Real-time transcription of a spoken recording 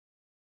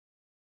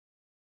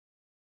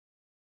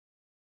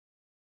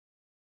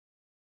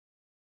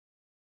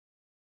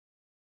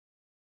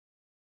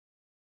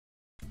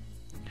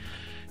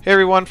Hey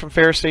everyone from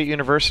Ferris State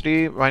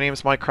University. My name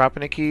is Mike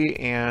Kropenicki,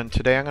 and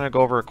today I'm going to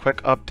go over a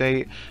quick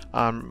update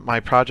on my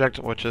project,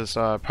 which is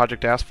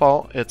Project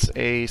Asphalt. It's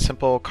a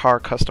simple car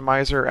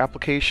customizer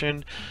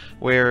application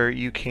where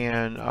you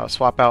can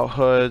swap out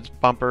hoods,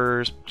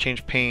 bumpers,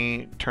 change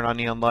paint, turn on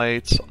neon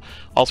lights,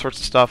 all sorts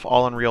of stuff,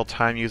 all in real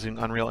time using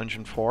Unreal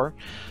Engine 4.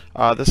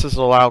 This is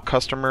to allow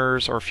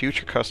customers or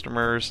future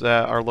customers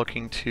that are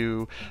looking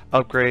to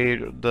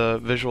upgrade the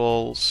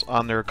visuals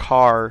on their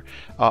car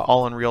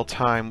all in real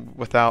time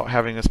without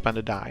having to spend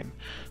a dime.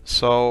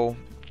 So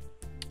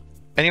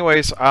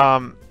anyways,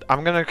 I'm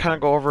going to kind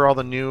of go over all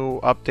the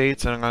new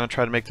updates, and I'm going to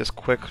try to make this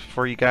quick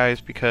for you guys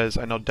because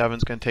I know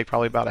Devin's going to take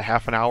probably about a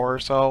half an hour or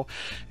so,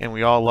 and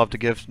we all love to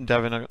give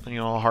Devin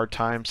a hard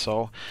time.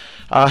 So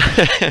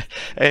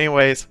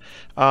anyways,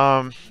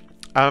 I'm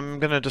going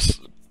to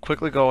just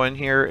quickly go in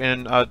here,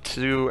 and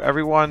to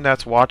everyone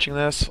that's watching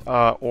this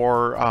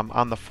or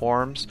on the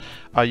forums,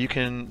 you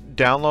can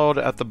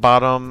download at the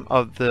bottom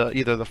of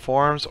either the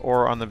forums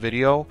or on the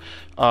video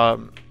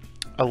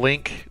a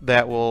link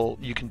that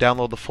you can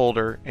download the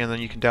folder, and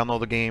then you can download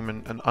the game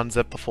and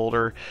unzip the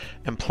folder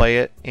and play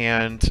it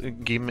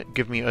and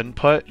give me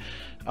input.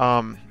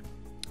 But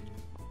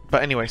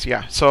anyways,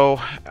 yeah, so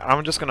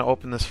I'm just gonna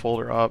open this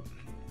folder up.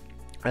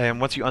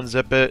 And once you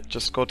unzip it,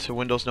 just go to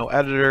Windows No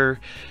Editor,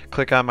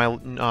 click on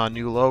my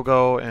new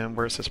logo, and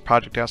where it says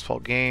Project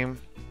Asphalt Game,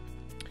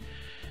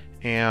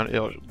 and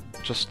it'll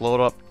just load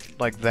up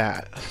like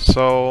that.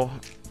 So,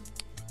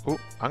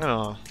 I'm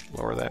gonna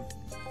lower that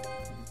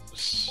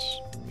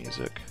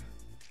music.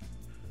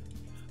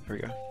 There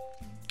we go.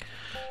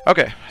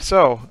 Okay,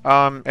 so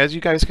as you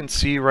guys can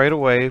see right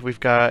away, we've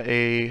got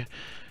a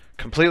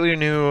completely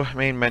new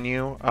main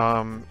menu.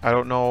 I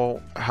don't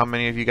know how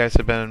many of you guys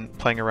have been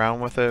playing around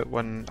with it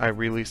when I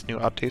release new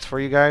updates for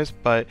you guys,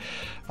 but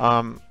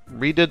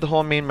redid the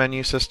whole main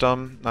menu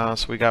system.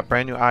 So we got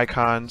brand new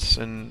icons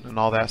and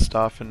all that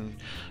stuff, and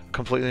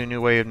completely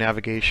new way of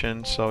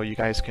navigation, so you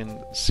guys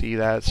can see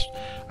that.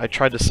 I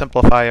tried to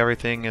simplify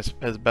everything as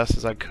best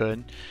as I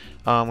could.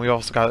 We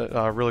also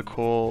got really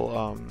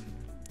cool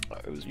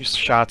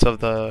shots of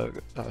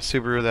the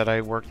Subaru that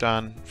I worked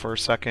on for a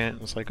second.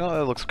 It was like, oh,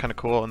 that looks kind of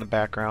cool in the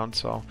background.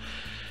 So,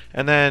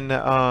 and then,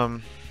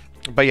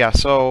 but yeah,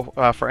 so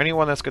for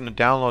anyone that's going to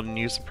download and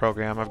use the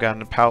program, I've got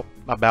an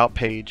about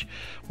page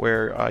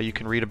where you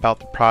can read about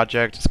the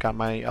project. It's got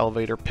my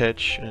elevator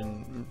pitch,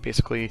 and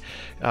basically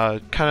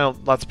kind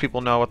of lets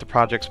people know what the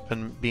project's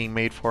been being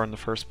made for in the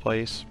first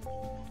place.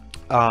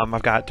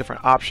 I've got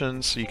different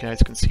options so you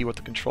guys can see what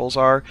the controls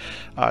are.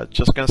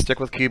 Just going to stick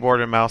with keyboard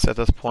and mouse at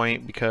this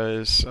point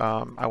because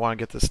I want to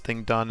get this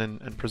thing done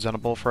and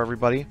presentable for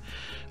everybody.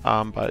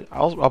 But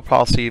I'll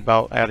probably see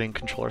about adding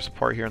controller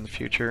support here in the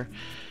future.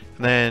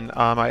 And then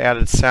I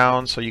added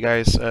sound, so you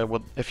guys,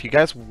 if you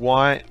guys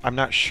want, I'm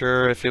not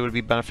sure if it would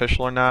be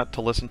beneficial or not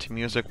to listen to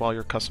music while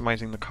you're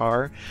customizing the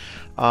car.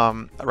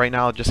 Right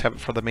now I'll just have it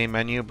for the main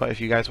menu, but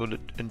if you guys would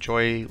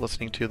enjoy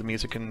listening to the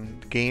music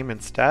in the game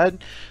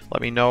instead,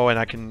 let me know and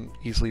I can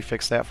easily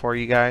fix that for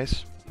you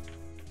guys.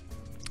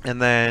 And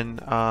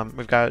then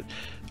we've got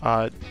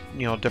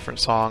different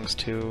songs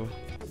too.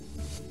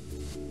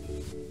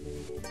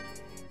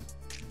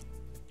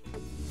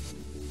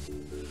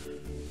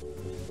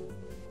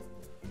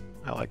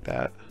 I like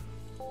that.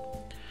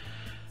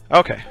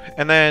 Okay,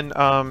 and then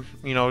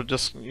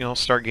just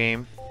start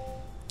game.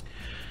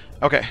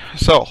 Okay,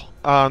 so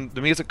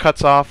the music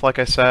cuts off like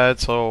I said,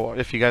 so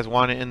if you guys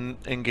want it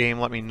in game,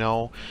 let me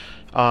know.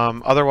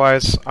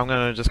 Otherwise, I'm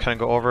gonna just kind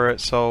of go over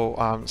it. So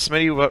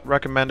Smitty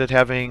recommended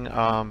having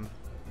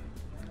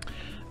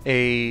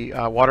a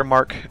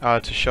watermark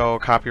to show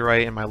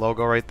copyright and my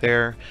logo right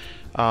there.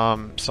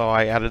 So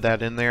I added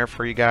that in there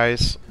for you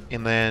guys,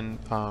 and then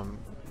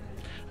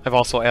I've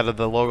also added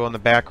the logo in the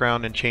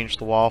background and changed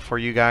the wall for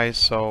you guys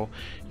so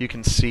you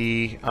can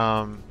see.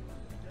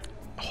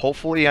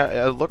 Hopefully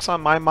it looks on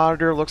my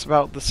monitor, looks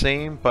about the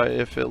same, but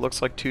if it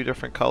looks like two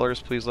different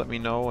colors, please let me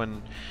know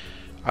and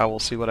I will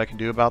see what I can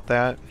do about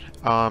that.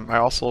 I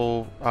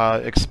also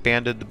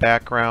expanded the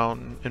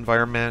background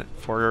environment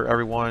for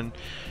everyone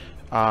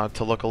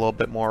to look a little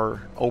bit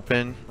more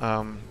open.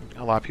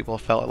 A lot of people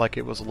felt like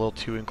it was a little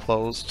too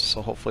enclosed,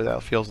 so hopefully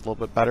that feels a little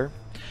bit better.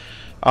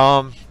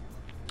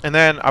 And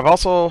then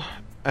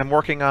I'm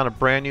working on a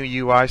brand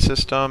new UI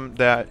system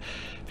that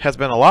has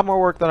been a lot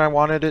more work than I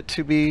wanted it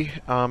to be,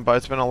 but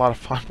it's been a lot of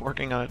fun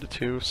working on it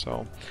too.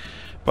 So,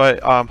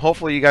 but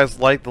hopefully you guys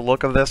like the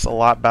look of this a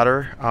lot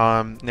better.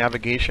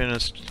 Navigation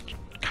is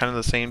kind of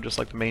the same, just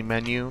like the main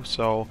menu.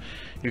 So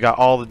you got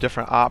all the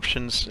different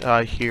options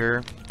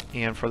here,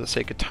 and for the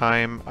sake of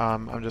time,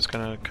 I'm just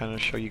gonna kind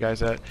of show you guys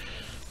that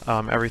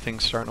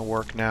everything's starting to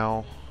work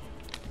now.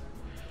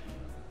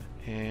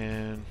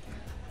 And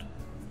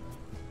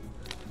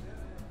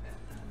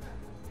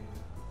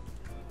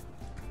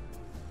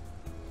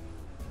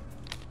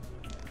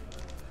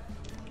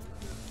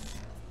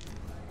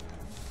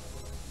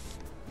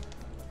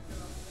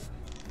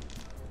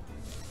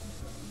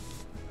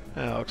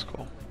that looks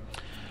cool.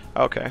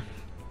 Okay.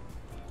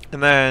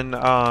 And then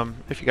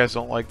if you guys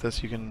don't like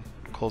this, you can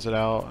close it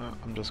out.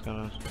 I'm just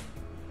gonna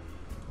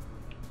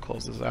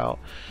close this out.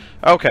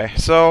 Okay,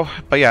 so,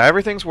 but yeah,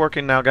 everything's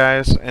working now,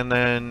 guys, and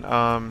then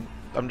I'm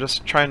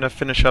just trying to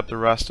finish up the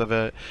rest of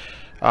it.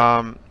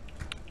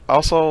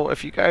 Also,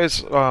 if you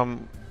guys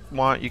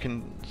want, you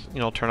can, you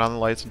know, turn on the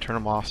lights and turn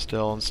them off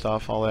still and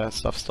stuff. All that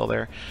stuff's still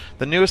there.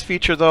 The newest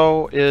feature,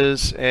 though,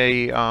 is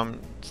a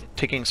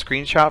taking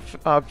screenshot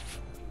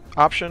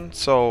option.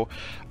 So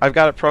I've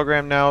got it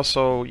programmed now,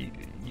 so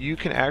you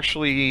can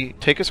actually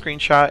take a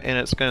screenshot and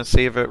it's going to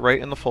save it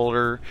right in the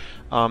folder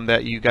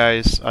that you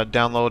guys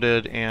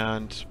downloaded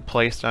and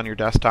placed on your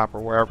desktop or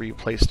wherever you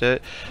placed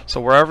it. So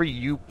wherever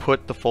you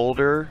put the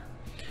folder,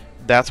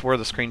 that's where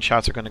the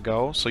screenshots are going to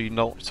go, so you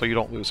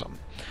don't lose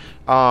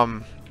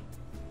them.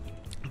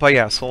 But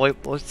yeah, so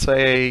let's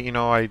say, you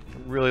know, I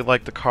really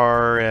like the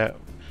car at,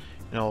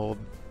 you know,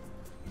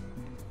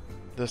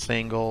 this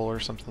angle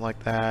or something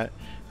like that.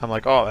 I'm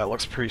like, oh, that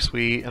looks pretty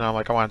sweet, and I'm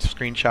like, I want a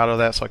screenshot of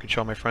that so I can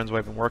show my friends what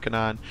I've been working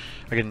on.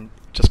 I can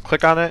just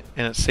click on it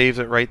and it saves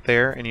it right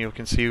there, and you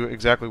can see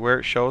exactly where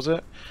it shows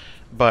it.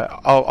 But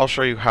I'll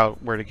show you how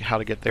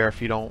to get there if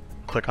you don't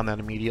click on that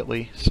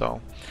immediately.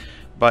 So,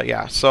 but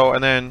yeah, so,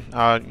 and then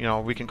you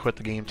know, we can quit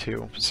the game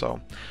too.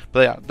 So,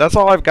 but yeah, that's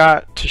all I've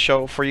got to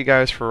show for you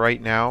guys for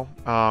right now.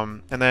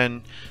 And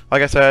then,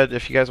 like I said,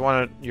 if you guys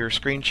want your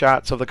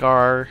screenshots of the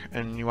car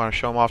and you want to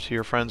show them off to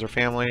your friends or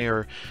family,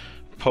 or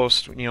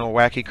post, you know,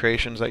 wacky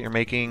creations that you're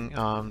making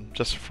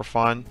just for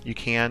fun, you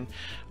can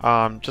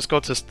just go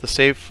to the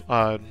save.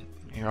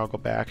 Here, I'll go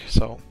back.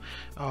 So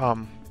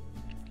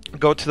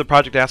go to the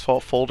Project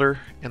Asphalt folder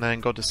and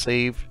then go to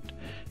save,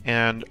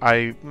 and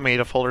I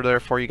made a folder there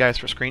for you guys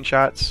for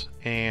screenshots,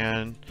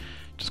 and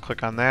just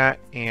click on that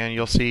and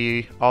you'll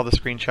see all the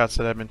screenshots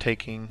that I've been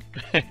taking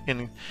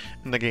in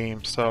the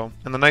game. So,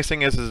 and the nice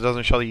thing is it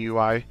doesn't show the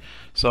UI,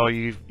 so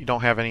you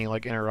don't have any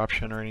like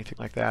interruption or anything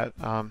like that.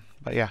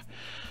 But yeah,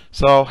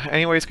 so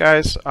anyways,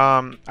 guys,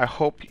 I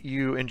hope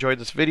you enjoyed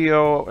this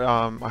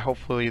video.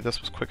 Hopefully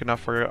this was quick enough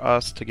for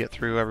us to get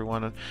through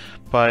everyone,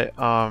 but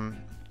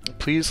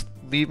please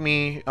leave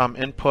me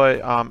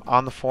input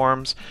on the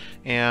forums,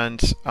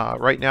 and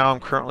right now I'm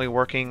currently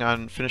working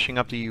on finishing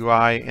up the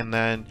UI, and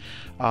then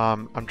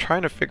I'm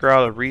trying to figure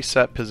out a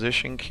reset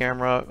position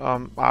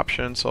camera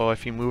option, so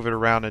if you move it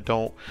around and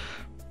don't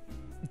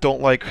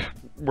like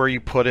where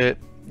you put it,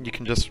 you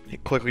can just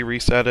quickly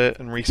reset it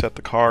and reset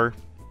the car.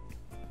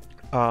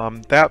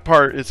 That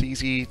part is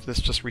easy.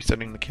 That's just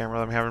resetting the camera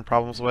that I'm having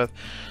problems with.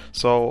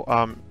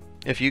 So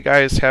if you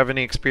guys have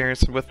any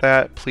experience with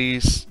that,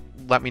 please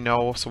let me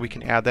know so we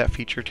can add that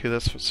feature to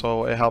this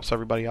so it helps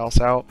everybody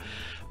else out.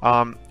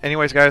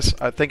 Anyways, guys,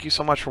 thank you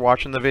so much for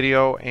watching the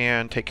video,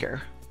 and take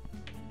care.